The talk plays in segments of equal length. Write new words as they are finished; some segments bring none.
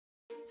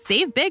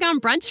Save big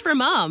on brunch for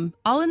mom,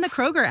 all in the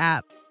Kroger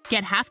app.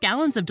 Get half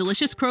gallons of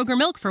delicious Kroger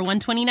milk for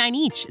 $1.29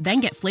 each.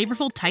 Then get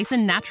flavorful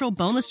Tyson natural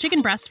boneless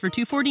chicken breasts for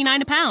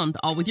 $2.49 a pound,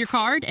 all with your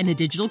card and a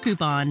digital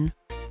coupon.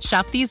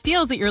 Shop these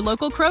deals at your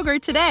local Kroger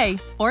today,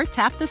 or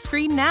tap the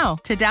screen now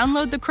to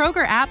download the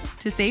Kroger app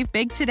to save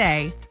big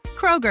today.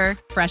 Kroger,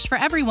 fresh for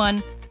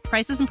everyone.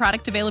 Prices and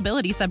product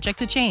availability subject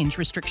to change.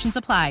 Restrictions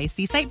apply.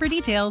 See site for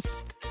details.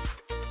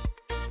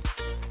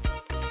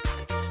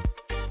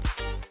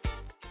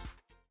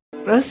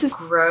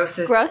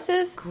 Grossest.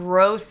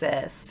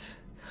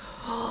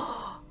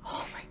 Oh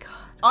my god.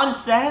 On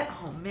set?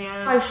 Oh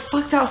man. I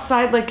fucked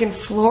outside like in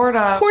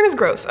Florida. Porn is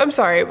gross. I'm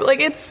sorry, but like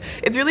it's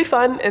really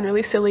fun and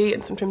really silly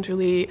and sometimes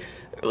really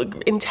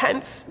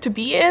intense to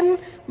be in,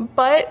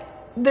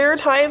 but there are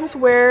times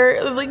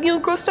where, like, you know,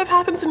 gross stuff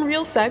happens in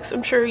real sex.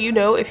 I'm sure you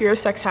know if you're a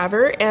sex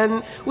haver,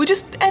 and we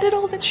just edit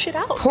all that shit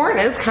out. Porn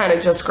is kind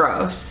of just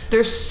gross.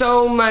 There's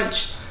so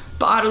much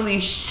bodily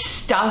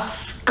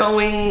stuff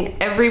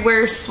going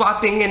everywhere,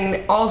 swapping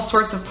in all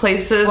sorts of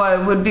places.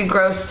 What would be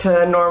gross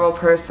to a normal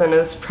person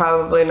is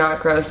probably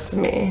not gross to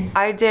me.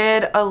 I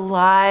did a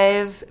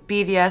live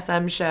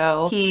BDSM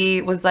show.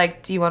 He was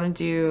like, do you want to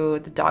do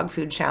the dog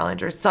food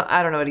challenge or something?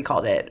 I don't know what he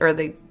called it, or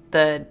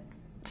the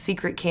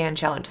secret can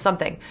challenge,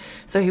 something.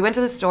 So he went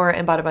to the store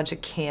and bought a bunch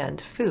of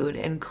canned food,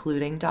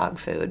 including dog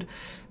food.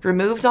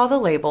 Removed all the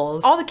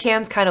labels. All the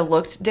cans kind of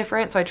looked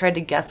different, so I tried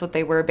to guess what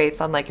they were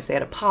based on, like, if they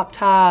had a pop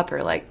top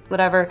or like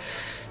whatever.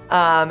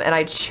 And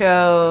I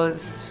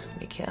chose, let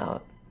me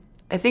count,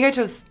 I think I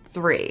chose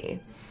 3,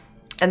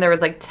 and there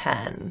was like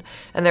 10,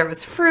 and there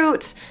was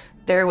fruit,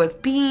 there was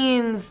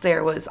beans,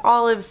 there was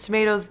olives,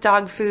 tomatoes,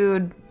 dog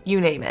food, you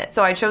name it.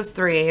 So I chose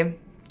 3,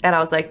 and I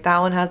was like, that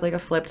one has like a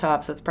flip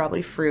top, so it's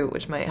probably fruit,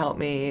 which might help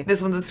me.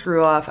 This one's a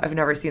screw off. I've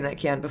never seen that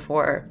can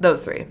before.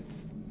 Those 3.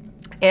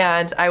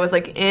 And I was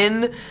like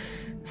in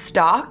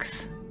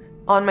stocks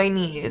on my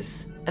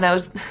knees, and I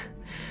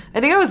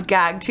think I was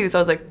gagged too, so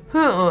I was like,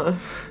 huh.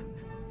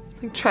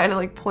 Like trying to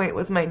like point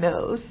with my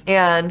nose.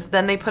 And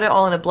then they put it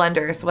all in a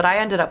blender. So what I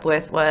ended up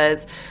with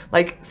was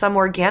like some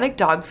organic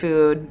dog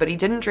food, but he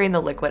didn't drain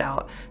the liquid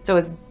out. So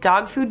it's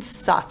dog food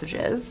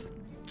sausages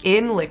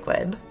in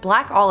liquid,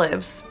 black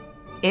olives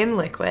in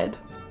liquid,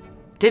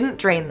 didn't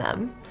drain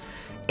them,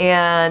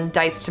 and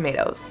diced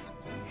tomatoes.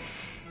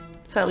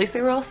 So at least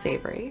they were all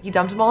savory. He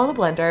dumped them all in a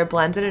blender,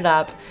 blended it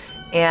up,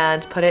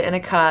 and put it in a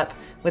cup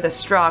with a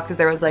straw, because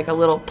there was like a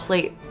little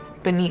plate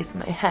beneath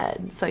my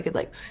head, so I could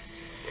like,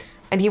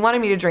 and he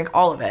wanted me to drink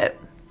all of it.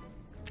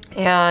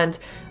 And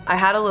I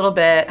had a little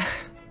bit,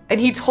 and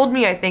he told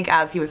me, I think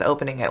as he was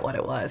opening it, what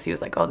it was. He was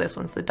like, oh, this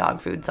one's the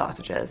dog food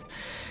sausages.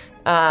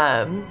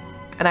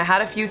 And I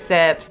had a few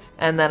sips,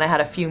 and then I had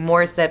a few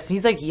more sips, and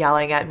he's like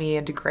yelling at me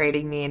and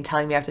degrading me and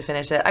telling me I have to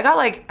finish it. I got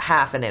like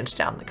half an inch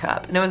down the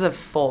cup, and it was a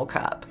full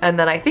cup. And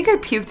then I think I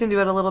puked into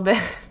it a little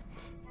bit.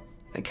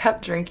 I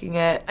kept drinking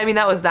it. I mean,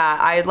 that was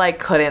that. I like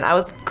couldn't. I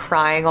was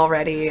crying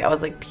already. I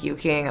was like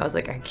puking. I was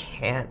like, I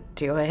can't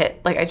do it.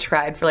 Like I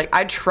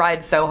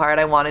tried so hard.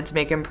 I wanted to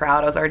make him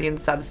proud. I was already in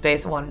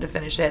subspace and wanted to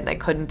finish it, and I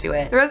couldn't do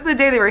it. The rest of the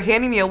day they were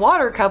handing me a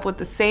water cup with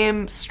the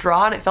same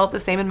straw, and it felt the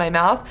same in my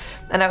mouth.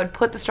 And I would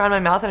put the straw in my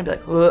mouth and I'd be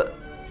like, ugh.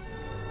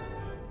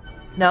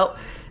 No.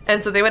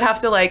 And so they would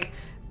have to like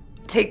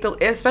take the,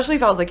 especially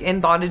if I was like in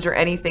bondage or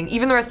anything,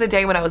 even the rest of the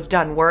day when I was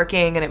done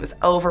working and it was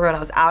over and I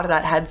was out of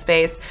that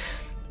headspace,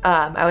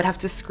 I would have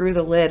to screw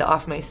the lid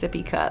off my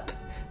sippy cup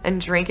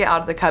and drink it out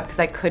of the cup because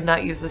I could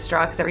not use the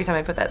straw, because every time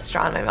I put that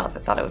straw in my mouth,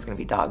 I thought it was going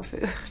to be dog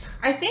food.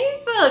 I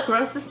think the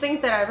grossest thing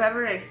that I've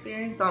ever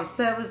experienced on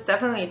set was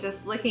definitely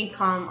just licking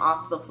cum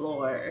off the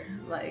floor.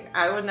 Like,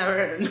 I would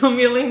never in a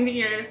million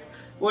years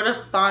would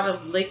have thought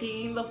of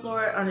licking the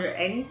floor under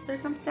any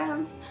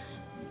circumstance.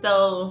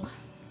 So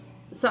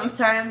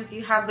sometimes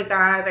you have the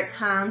guy that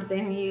comes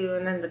in you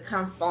and then the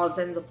cum falls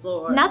in the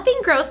floor. Nothing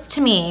gross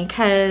to me,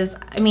 because,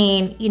 I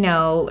mean, you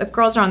know, if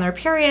girls are on their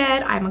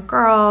period, I'm a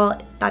girl,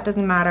 that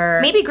doesn't matter.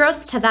 Maybe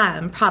gross to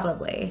them,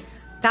 probably.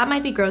 That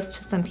might be gross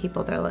to some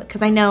people,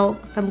 because I know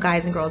some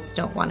guys and girls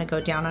don't want to go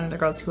down on the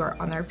girls who are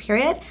on their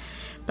period,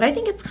 but I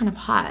think it's kind of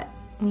hot,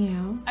 you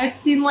know? I've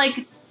seen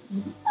like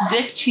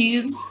dick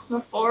cheese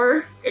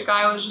before. A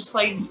guy was just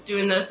like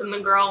doing this and the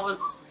girl was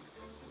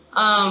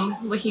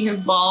licking his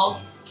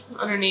balls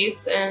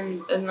underneath,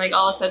 and like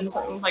all of a sudden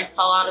something like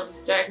fell out of his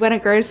dick. When a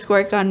girl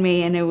squirted on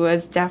me, and it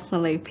was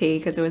definitely pee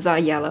because it was all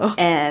yellow,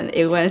 and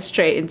it went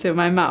straight into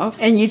my mouth,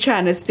 and you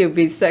trying to still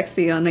be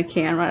sexy on the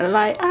camera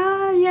like,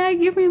 ah yeah,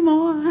 give me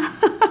more.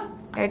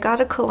 I got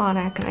a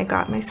colonic and I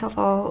got myself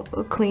all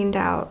cleaned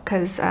out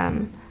because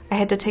I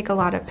had to take a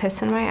lot of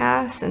piss in my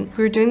ass, and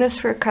we were doing this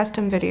for a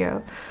custom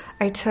video.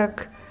 I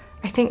took,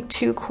 I think,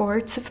 2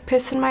 quarts of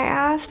piss in my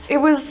ass. It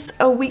was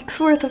a week's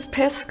worth of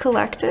piss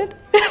collected.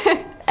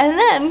 And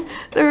then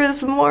there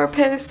was more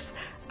piss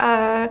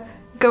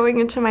going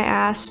into my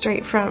ass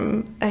straight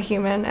from a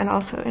human, and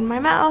also in my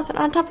mouth and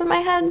on top of my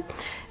head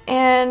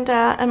and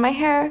my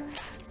hair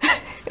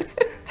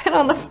and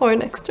on the floor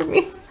next to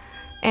me.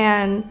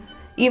 And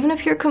even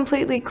if you're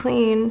completely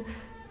clean,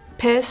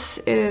 Piss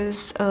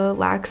is a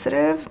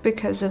laxative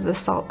because of the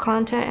salt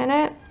content in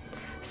it.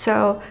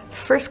 So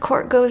first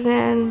quart goes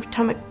in,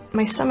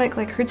 my stomach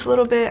like hurts a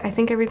little bit. I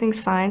think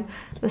everything's fine.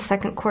 The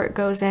second quart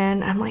goes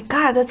in. I'm like,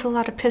 God, that's a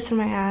lot of piss in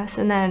my ass.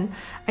 And then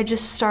I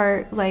just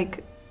start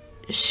like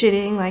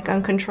shitting like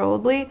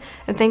uncontrollably.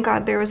 And thank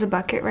God there was a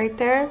bucket right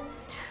there.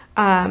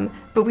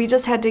 But we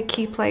just had to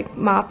keep like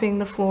mopping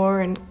the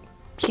floor and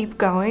keep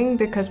going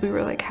because we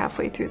were like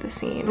halfway through the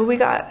scene. But we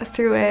got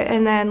through it,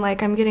 and then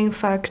like I'm getting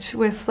fucked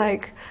with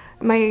like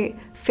my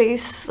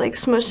face like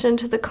smushed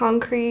into the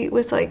concrete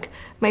with like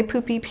my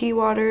poopy pee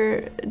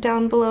water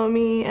down below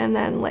me, and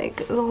then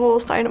like the whole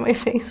side of my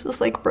face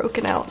was like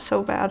broken out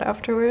so bad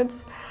afterwards.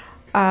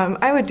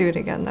 I would do it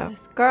again though.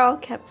 This girl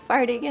kept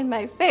farting in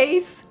my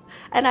face,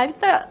 and I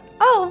thought,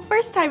 oh,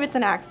 first time it's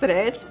an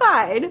accident, it's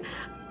fine.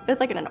 It was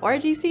like in an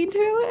orgy scene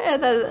too,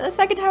 and then the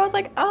second time I was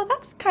like, oh,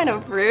 that's kind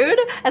of rude.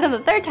 And then the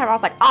third time I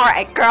was like, all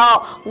right,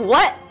 girl,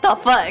 what the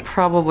fuck?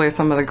 Probably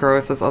some of the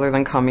grossest other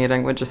than cum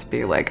eating would just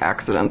be like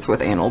accidents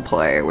with anal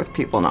play, with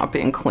people not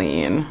being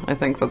clean. I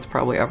think that's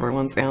probably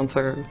everyone's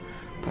answer.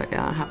 But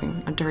yeah,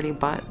 having a dirty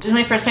butt. This is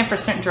my first time for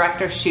stunt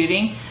director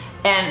shooting,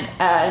 and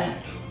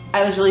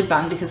I was really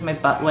bummed because my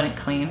butt wouldn't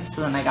clean,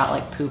 so then I got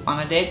like poop on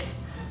a dig.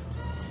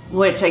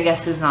 Which I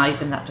guess is not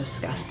even that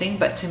disgusting,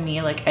 but to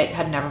me, like, it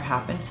had never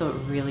happened, so it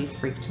really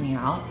freaked me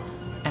out,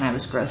 and I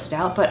was grossed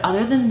out. But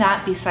other than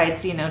that,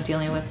 besides, you know,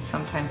 dealing with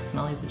sometimes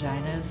smelly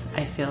vaginas,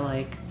 I feel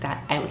like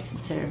that I would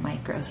consider my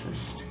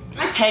grossest.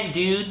 I peg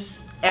dudes,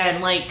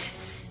 and like,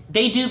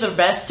 they do their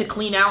best to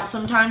clean out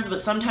sometimes, but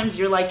sometimes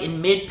you're like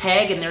in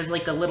mid-peg and there's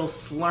like a little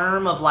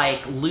slurm of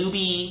like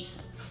looby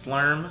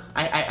slurm.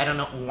 I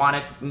don't want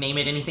to name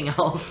it anything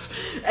else.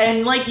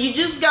 And like, you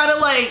just gotta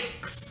like,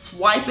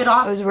 wipe it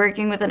off. I was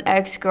working with an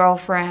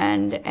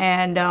ex-girlfriend,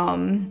 and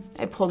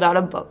I pulled out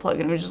a butt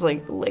plug and it was just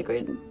like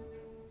liquid.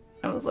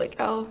 I was like,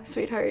 oh,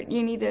 sweetheart,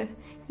 you need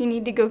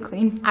to go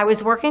clean. I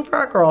was working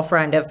for a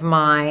girlfriend of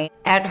mine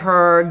at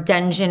her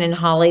dungeon in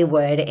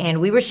Hollywood,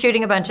 and we were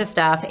shooting a bunch of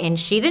stuff, and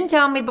she didn't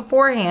tell me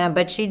beforehand,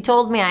 but she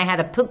told me I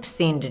had a poop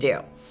scene to do.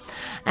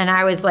 And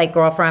I was like,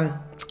 girlfriend,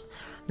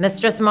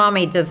 Mistress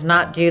Mommy does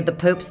not do the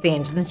poop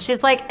scenes. And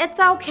she's like, it's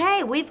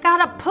okay, we've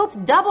got a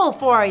poop double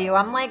for you.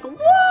 I'm like,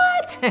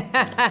 what?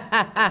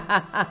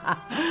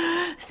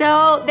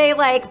 So they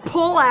like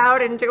pull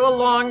out and do a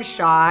long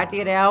shot,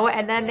 you know,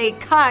 and then they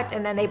cut,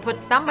 and then they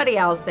put somebody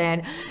else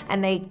in,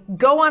 and they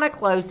go on a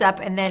close-up,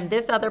 and then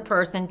this other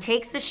person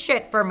takes a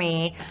shit for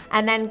me,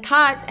 and then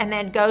cut, and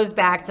then goes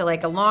back to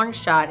like a long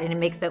shot, and it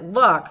makes it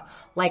look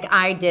like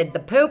I did the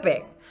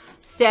pooping.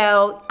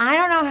 So I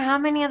don't know how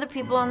many other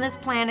people on this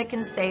planet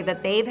can say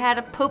that they've had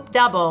a poop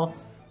double,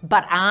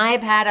 but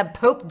I've had a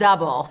poop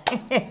double.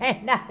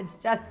 And that's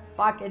just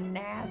fucking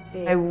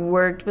nasty. I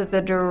worked with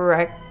the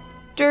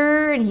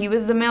director, and he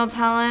was the male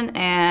talent,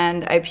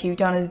 and I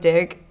puked on his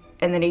dick,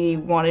 and then he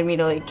wanted me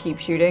to like keep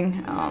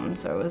shooting,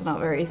 so I was not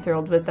very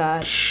thrilled with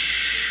that.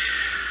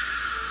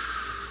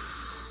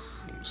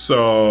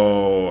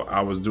 So I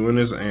was doing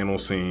this anal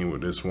scene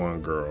with this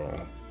one girl,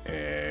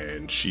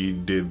 and she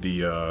did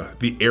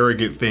the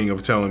arrogant thing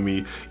of telling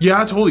me, yeah,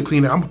 I totally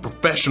clean it. I'm a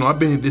professional. I've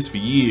been at this for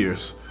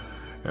years.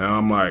 And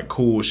I'm like,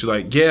 cool. She's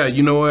like, yeah,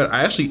 you know what?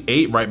 I actually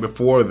ate right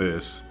before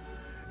this.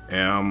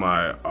 And I'm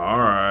like, all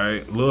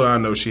right. Little I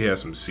know she had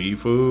some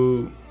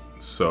seafood.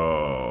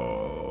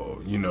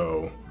 So, you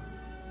know,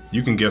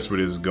 you can guess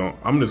where this is going.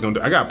 I'm just going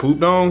to, I got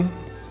pooped on,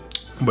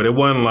 but it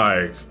wasn't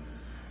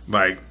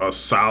like a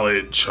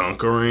solid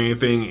chunk or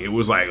anything. It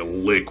was like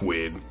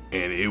liquid,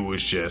 and it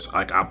was just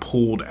like I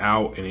pulled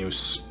out and it was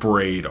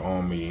sprayed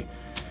on me.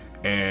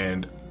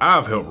 And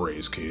I've helped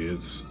raise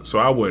kids, so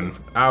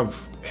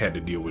I've had to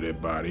deal with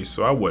that body,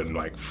 so I wasn't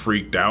like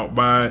freaked out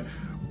by it,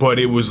 but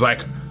it was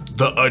like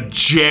the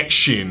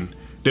ejection,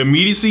 the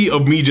immediacy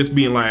of me just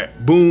being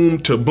like boom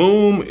to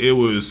boom. It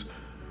was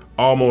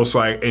almost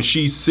like, and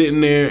she's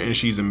sitting there and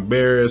she's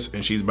embarrassed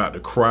and she's about to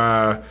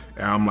cry,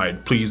 and I'm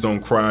like, please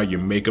don't cry, your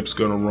makeup's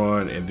gonna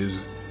run, and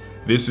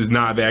this is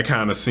not that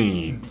kind of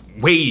scene.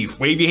 Wave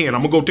your hand,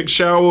 I'm gonna go take a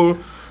shower,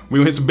 we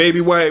gonna hit some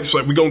baby wipes,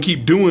 like we gonna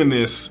keep doing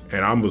this.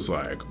 And I was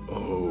like,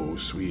 oh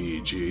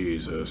sweet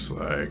Jesus,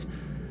 like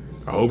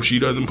I hope she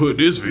doesn't put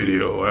this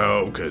video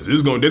out, because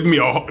there's gonna be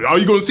all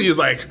you're gonna see is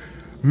like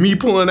me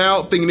pulling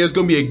out thinking there's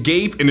gonna be a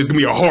gape and there's gonna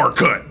be a hard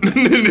cut.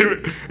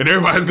 And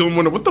everybody's gonna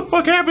wonder what the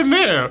fuck happened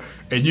there.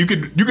 And you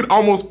could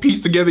almost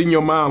piece together in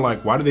your mind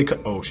like, why did they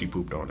cut? Oh, she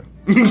pooped on it.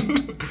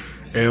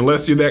 And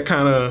unless you're that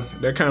kind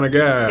of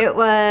guy. It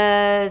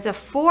was a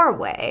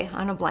 4-way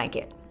on a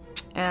blanket.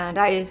 And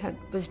I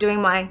was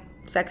doing my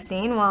sex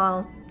scene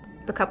while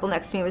the couple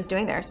next to me was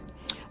doing theirs.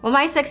 Well,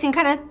 my sex scene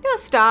kind of,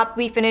 stopped.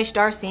 We finished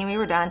our scene, we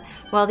were done.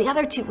 Well, the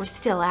other two were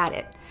still at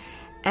it.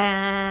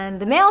 And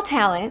the male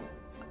talent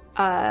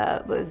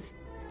was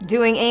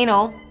doing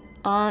anal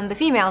on the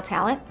female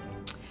talent.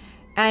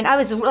 And I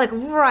was like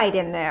right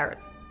in their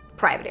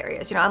private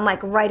areas, I'm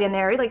like right in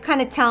there, like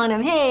kind of telling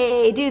him,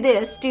 hey, do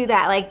this, do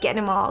that, like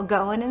getting him all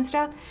going and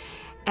stuff.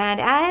 And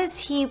as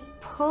he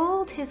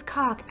pulled his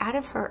cock out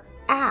of her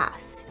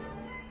ass,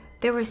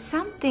 there was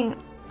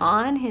something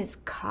on his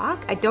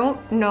cock. I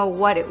don't know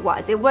what it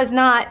was. It was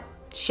not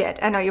shit.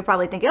 I know you're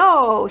probably thinking,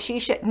 oh, she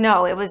shit.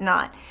 No, it was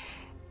not.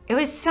 It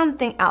was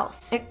something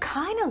else. It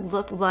kind of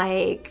looked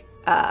like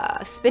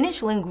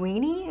spinach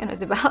linguine, and it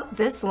was about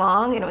this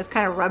long, and it was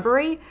kind of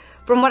rubbery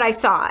from what I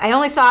saw. I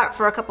only saw it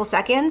for a couple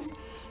seconds,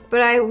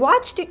 but I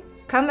watched it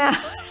come out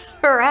of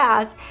her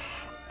ass,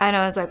 and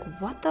I was like,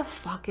 what the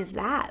fuck is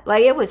that?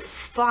 Like, it was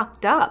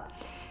fucked up.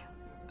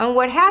 And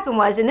what happened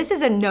was, and this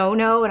is a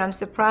no-no, and I'm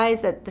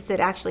surprised that this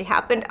had actually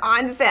happened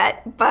on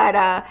set,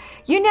 but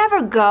you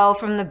never go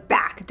from the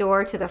back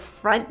door to the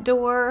front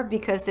door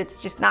because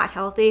it's just not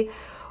healthy.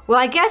 Well,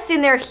 I guess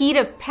in their heat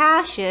of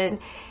passion,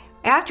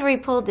 after he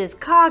pulled his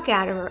cock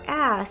out of her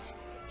ass,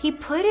 he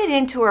put it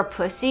into her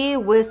pussy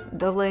with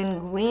the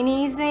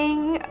linguine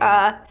thing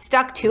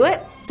stuck to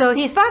it. So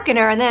he's fucking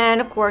her, and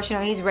then, of course, you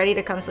know, he's ready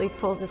to come, so he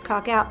pulls his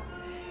cock out.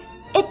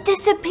 It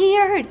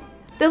disappeared.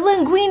 The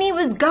linguine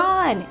was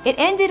gone. It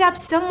ended up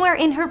somewhere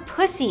in her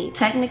pussy.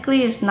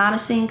 Technically, it's not a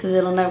scene because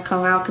it'll never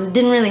come out because it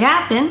didn't really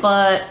happen,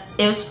 but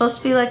it was supposed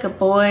to be like a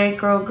boy,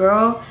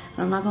 girl.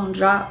 And I'm not gonna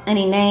drop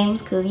any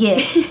names because,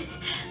 yeah.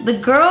 The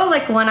girl,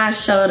 like, when I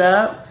showed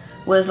up,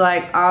 was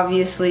like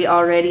obviously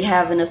already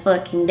having a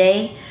fucking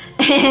day,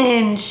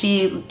 and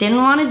she didn't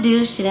want to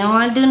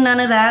do none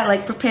of that,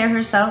 like prepare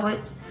herself, which,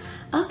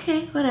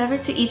 okay, whatever,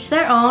 to each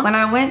their own. When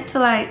I went to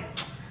like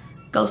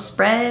go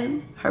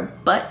spread her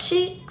butt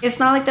cheeks, it's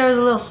not like there was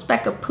a little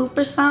speck of poop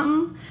or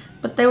something,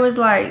 but there was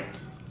like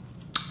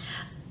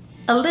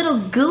a little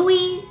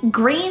gooey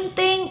green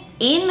thing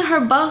in her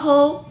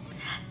butthole,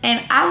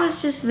 and I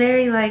was just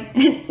very like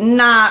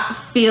not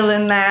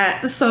feeling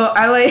that, so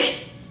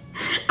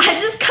I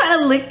just kind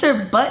of licked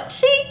her butt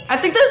cheek. I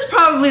think that's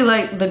probably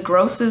like the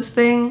grossest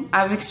thing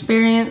I've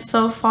experienced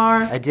so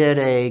far. I did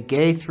a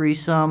gay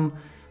threesome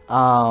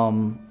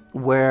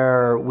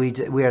where we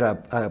had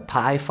a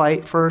pie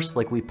fight first.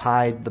 Like, we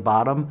pied the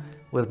bottom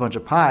with a bunch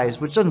of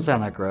pies, which doesn't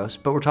sound that gross,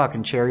 but we're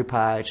talking cherry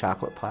pie,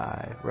 chocolate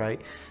pie,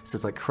 right? So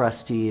it's like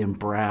crusty and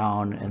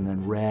brown and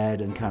then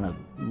red and kind of,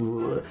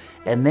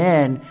 and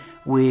then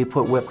we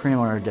put whipped cream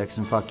on our dicks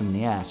and fucked them in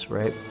the ass,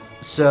 right?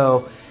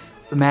 So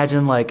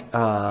imagine like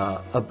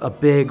a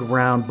big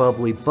round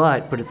bubbly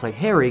butt, but it's like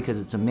hairy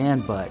because it's a man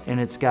butt, and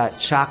it's got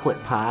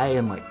chocolate pie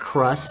and like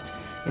crust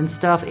and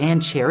stuff,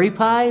 and cherry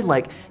pie,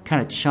 like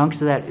kind of chunks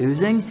of that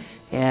oozing,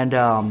 and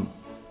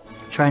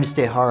trying to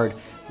stay hard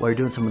while you're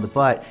doing some of the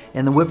butt.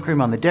 And the whipped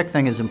cream on the dick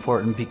thing is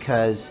important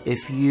because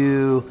if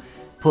you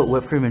put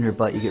whipped cream in your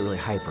butt, you get really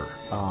hyper.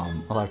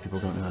 A lot of people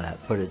don't know that,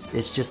 but it's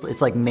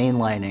like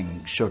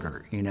mainlining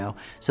sugar, you know?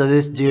 So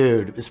this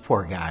dude, this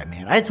poor guy,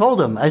 man, I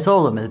told him, I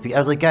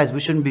was like, guys, we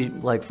shouldn't be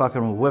like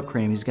fucking with whipped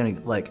cream. He's gonna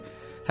like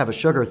have a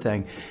sugar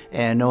thing.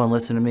 And no one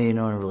listened to me,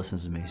 no one ever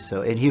listens to me.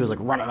 So, and he was like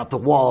running up the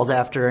walls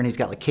after, and he's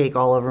got like cake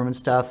all over him and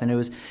stuff, and it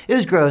was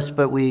gross,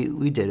 but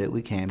we did it,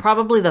 we came.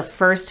 Probably the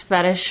first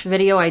fetish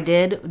video I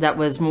did that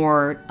was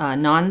more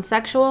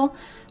non-sexual,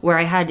 where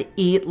I had to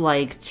eat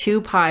like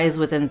 2 pies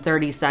within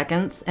 30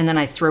 seconds, and then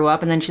I threw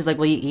up, and then she's like,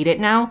 will you eat it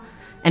now?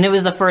 And it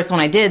was the first one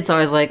I did, so I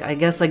was like, I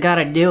guess I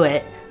gotta do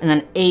it, and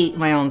then ate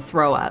my own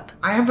throw up.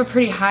 I have a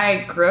pretty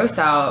high gross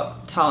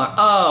out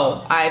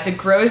tolerance. The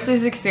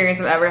grossest experience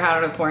I've ever had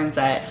on a porn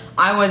set,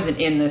 I wasn't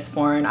in this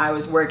porn, I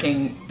was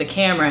working the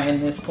camera in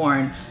this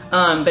porn,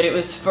 but it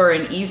was for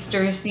an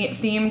Easter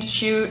themed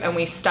shoot, and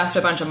we stuffed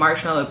a bunch of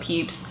marshmallow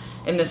peeps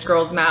in this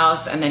girl's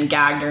mouth and then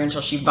gagged her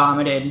until she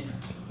vomited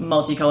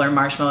multicolored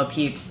marshmallow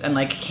peeps and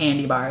like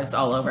candy bars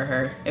all over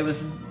her. It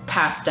was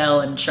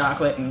pastel and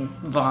chocolate and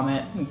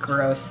vomit and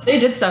gross. They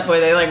did stuff where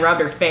they like rubbed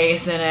her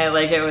face in it,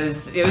 like it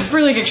was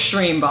really like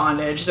extreme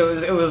bondage, so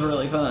it was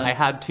really fun. I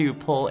had to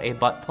pull a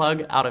butt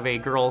plug out of a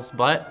girl's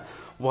butt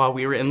while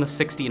we were in the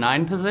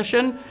 69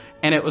 position,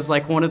 and it was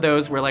like one of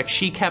those where like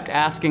she kept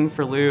asking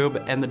for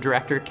lube and the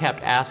director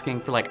kept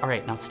asking for like, all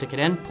right, now stick it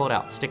in, pull it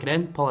out, stick it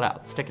in, pull it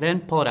out, stick it in,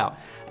 pull it out.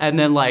 And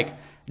then like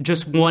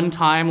just one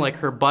time, like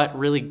her butt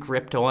really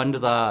gripped onto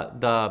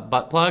the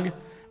butt plug,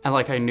 and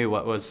like I knew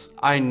what was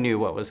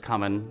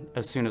coming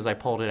as soon as I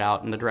pulled it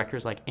out, and the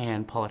director's like,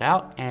 and pull it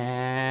out,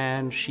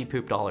 and she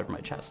pooped all over my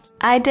chest.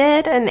 I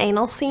did an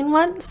anal scene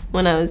once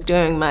when I was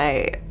doing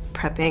my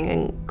prepping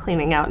and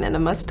cleaning out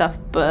enema stuff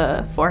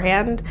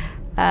beforehand.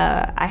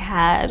 I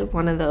had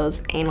one of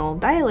those anal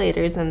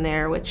dilators in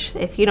there, which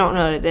if you don't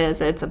know what it is,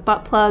 it's a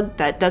butt plug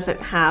that doesn't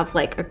have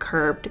like a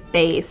curved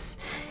base,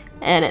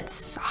 and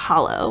it's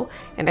hollow,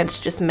 and it's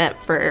just meant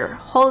for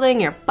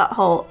holding your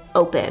butthole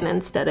open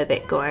instead of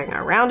it going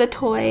around a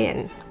toy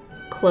and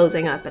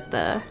closing up at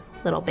the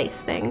little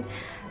base thing.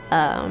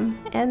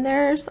 And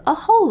there's a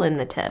hole in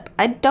the tip.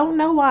 I don't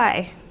know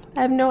why.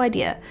 I have no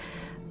idea.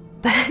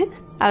 But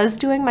I was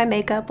doing my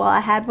makeup while I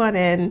had one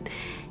in,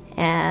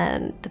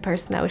 and the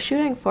person I was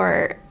shooting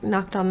for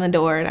knocked on the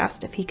door and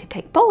asked if he could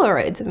take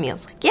Polaroids of me. I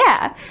was like,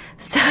 yeah.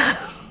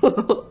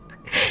 So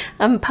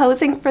I'm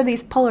posing for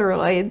these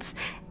Polaroids,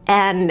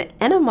 and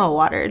enema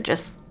water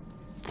just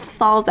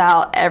falls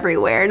out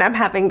everywhere and I'm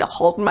having to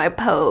hold my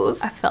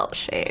pose. I felt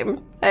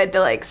shame. I had to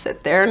like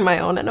sit there in my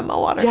own enema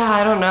water. Yeah,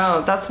 I don't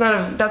know. That's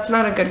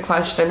not a good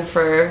question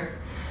for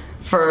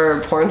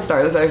porn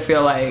stars, I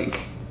feel like,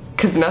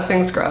 because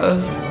nothing's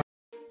gross.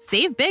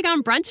 Save big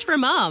on brunch for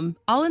mom,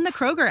 all in the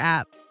Kroger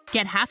app.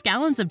 Get half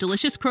gallons of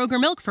delicious Kroger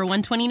milk for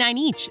 $1.29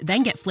 each.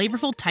 Then get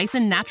flavorful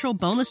Tyson natural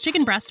boneless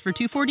chicken breasts for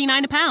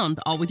 $2.49 a pound,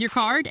 all with your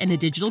card and a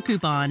digital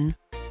coupon.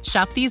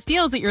 Shop these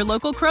deals at your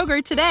local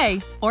Kroger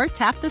today, or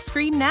tap the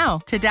screen now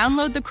to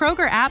download the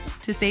Kroger app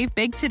to save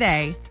big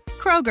today.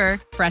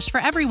 Kroger, fresh for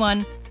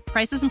everyone.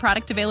 Prices and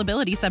product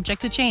availability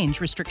subject to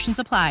change. Restrictions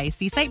apply.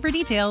 See site for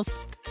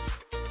details.